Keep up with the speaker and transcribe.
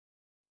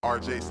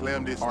RJ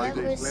slam this.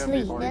 Never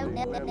sleep.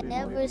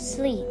 Never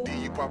sleep. D,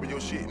 you poppin' your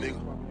shit, nigga.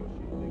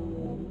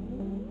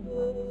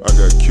 I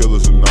got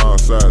killers of all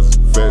sizes,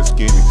 fat,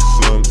 skinny,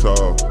 slim,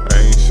 tall.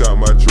 I ain't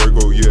shot my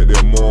Draco yet,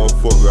 that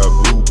motherfucker got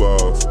blue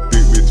balls.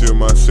 Big bitch in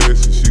my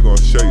section, she gon'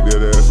 shake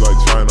that ass like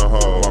China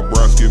Hall. My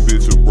brown skin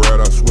bitch a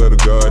brat, I swear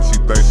to God, she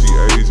thinks she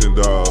Asian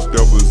dog.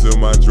 Steppers in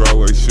my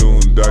driveway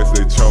shooting dice,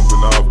 they chomping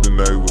off the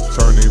neighbors.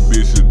 Turn that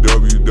bitch to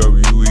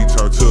WWE,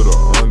 turn to the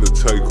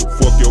Undertaker.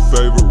 Fuck your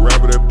favorite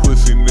rapper, that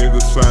pussy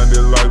nigga signed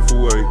their life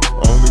away.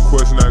 Only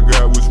question I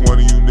got, which one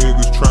of you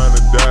niggas trying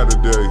to die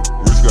today?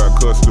 Rich got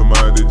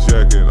customized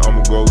jacket,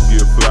 I'ma go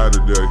get fly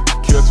today.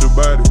 Catch a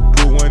body,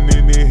 put one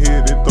in their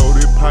head and throw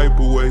that pipe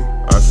away.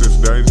 I sense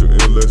danger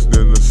in less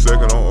than a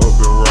second, I'm up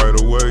and right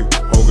away.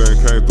 Whole gang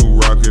came through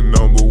rockin'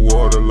 number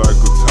water like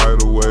a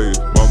tidal wave.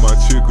 My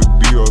chick a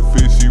D.O.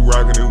 fish, she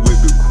rockin' it with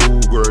the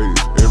cool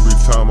grades. Every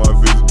time I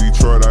visit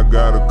Detroit, I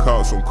gotta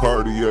cop some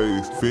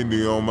Cartiers.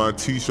 Fendi on my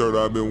t-shirt,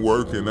 I been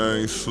working, I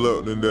ain't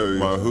slept in days.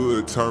 My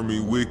hood turned me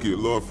wicked,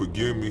 Lord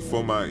forgive me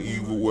for my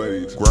evil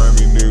ways.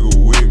 Grimy nigga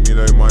with me,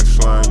 they might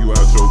slime you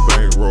out your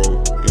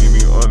bankroll.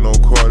 Any unknown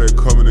car that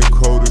coming in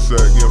cul-de-sac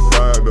getting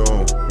fired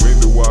on.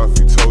 Went to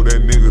wifey, told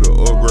that nigga to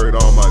upgrade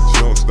all my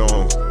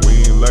gemstones.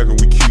 We ain't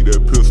lacking, we keep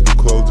that pistol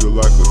close just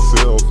like a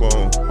cell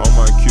phone. All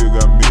my kids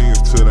got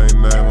millions to their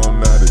name, I'm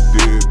not a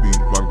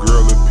deadbeat. My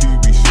girl a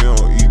PB, she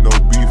don't eat no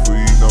beef or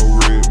eat no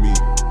red meat.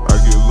 I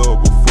get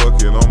love, but fuck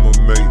it, I'ma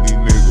make these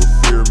niggas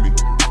fear me.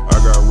 I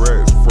got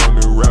racks from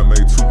the rap,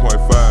 make 2.5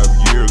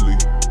 yearly.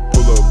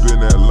 Pull up in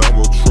that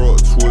Lambo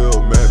truck,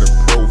 12 Madden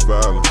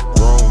profiling.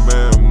 Grown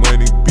man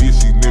money, bitch,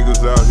 these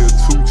niggas out here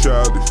too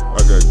childish.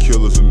 I got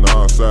killers in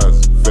all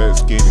sizes, fat,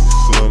 skinny,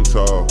 slim,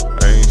 tall.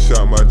 I ain't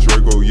shot my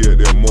Draco yet,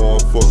 that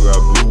motherfucker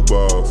got blue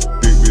balls.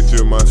 Big bitch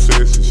in my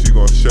section, she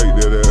gon' shake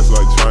that ass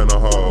like China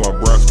Hall. My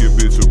brown skin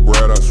bitch a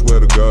brat, I swear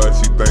to God,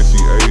 she thinks she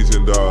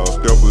Asian dog.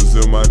 Steppers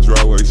in my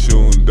driveway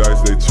shooting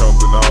dice, they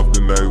chomping off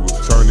the neighbors.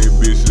 Turn that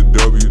bitch to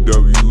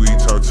WWE,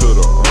 turn to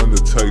the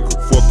Undertaker.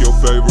 Fuck your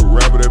favorite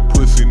rapper, that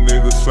pussy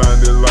nigga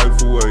signed their life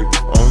away.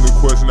 Only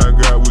question I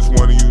got, which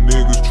one of you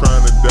niggas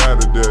trying to die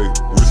today?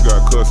 Rich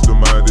got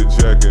customized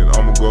jacket,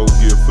 I'ma go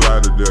get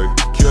fly today.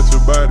 Catch a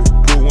body,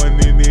 put one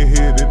in their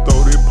head and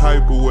throw that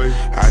pipe away.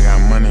 I got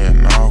money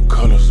in all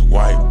colors,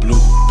 white, blue,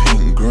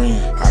 pink, green.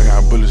 I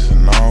got bullets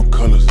in all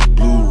colors,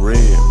 blue,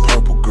 red,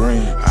 purple,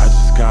 green. I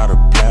just got a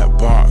black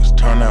box,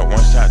 turn that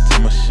one shot to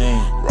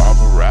machine. Rob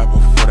a rapper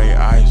for they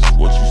ice,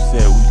 what you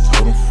said we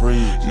told them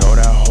freeze. Know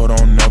that hoe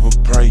don't never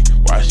pray,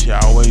 why she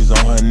always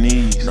on her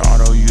knees?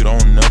 Nardo, you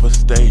don't never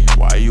stay,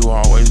 why you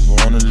always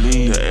wanna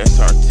leave? The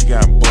SRT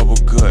got bubble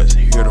guts,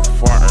 hear the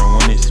farting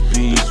when it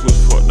speeds. Switch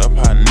fucked up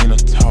how Nina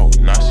talk,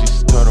 now she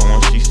stutter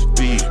when she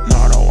speak.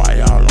 Nardo, why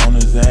y'all on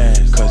his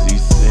ass? Cause he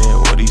said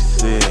what he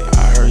said.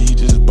 I heard he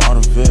just bought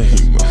a vest,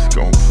 he must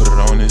gon' put it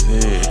on his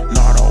head.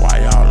 Nardo,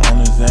 why y'all on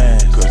his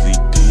ass? Cause he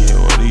did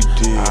what he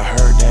did. I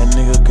heard that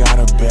nigga got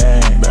a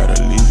bag, better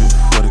leave it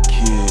for the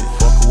kids.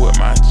 Fuckin' with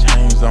my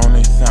chains on,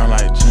 they sound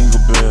like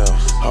jingle bells.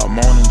 Her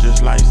moaning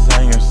just like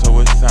singing, so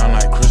it sound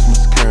like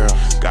Christmas carols.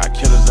 Got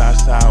killers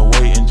outside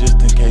waiting just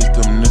in case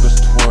them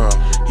niggas twirl.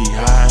 He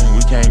high and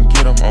we can't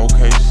get him,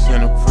 okay,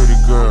 send a pretty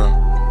girl.